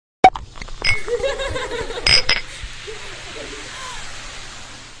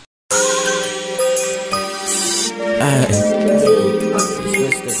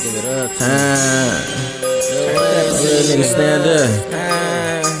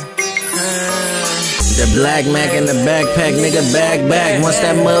The black Mac in the backpack, nigga back. Once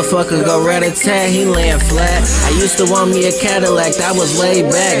that motherfucker go rat-a-tat, he layin' flat. I used to want me a Cadillac, that was way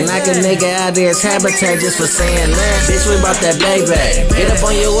back. Knock a nigga out of his habitat just for saying that. Bitch, we bought that payback. Get up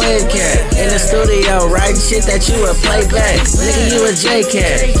on your webcam. In the studio, writing shit that you would play back. Nigga, you a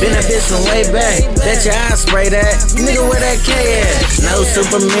J-Cat. Been a bitch from way back. Bet your eyes spray that. Nigga, where that K at? No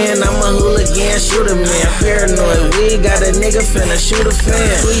Superman, I'm a hooligan, shooter man. Paranoid, we got a nigga finna shoot a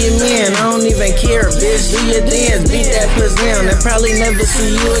fan. Who you man? I don't even care, bitch. Do your dance, beat that puss down, and probably never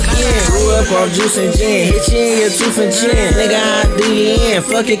see you again. Grew up off juice and gin, hit you in your tooth and chin. Nigga, I do you in.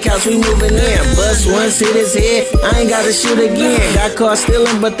 Fuck it, couch, we moving in. Bust once, hit his head, I ain't gotta shoot again. Got caught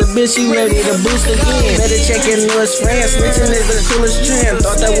stealing, but the bitch, she ready to boost again. Better check in Louis France, snitching is the coolest trend.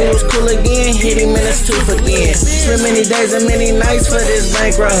 Thought that we was cool again, hit him in his tooth again. Spent many days and many nights for this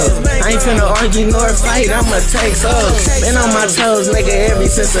bankroll. I ain't finna argue nor fight, I'ma take so. Been on my toes, nigga, ever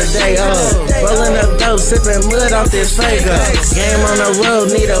since a day old. Rolling up dope, sipping mud off this Fago. Game on the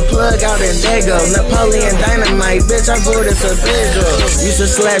road, need a plug out in Dago. Napoleon Dynamite, bitch, I voted for Pedro. Used to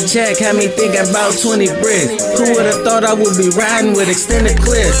slap Jack, had me thinking about 20 bricks. Who would've thought I would be riding with extended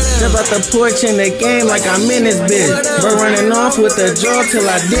clips? Jump out the porch in the game like I'm in this bitch. But running off with the jaw till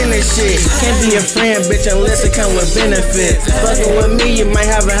I did this shit. Can't be a friend, bitch, unless it come with benefits. Fucking with me, you might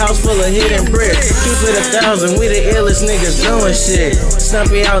have a house full of hidden bricks. Keep it 1,000, we the illest niggas doing shit.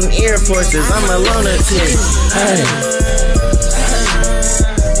 Stumpy out in Air Forces, I'm a loner chick. Hey.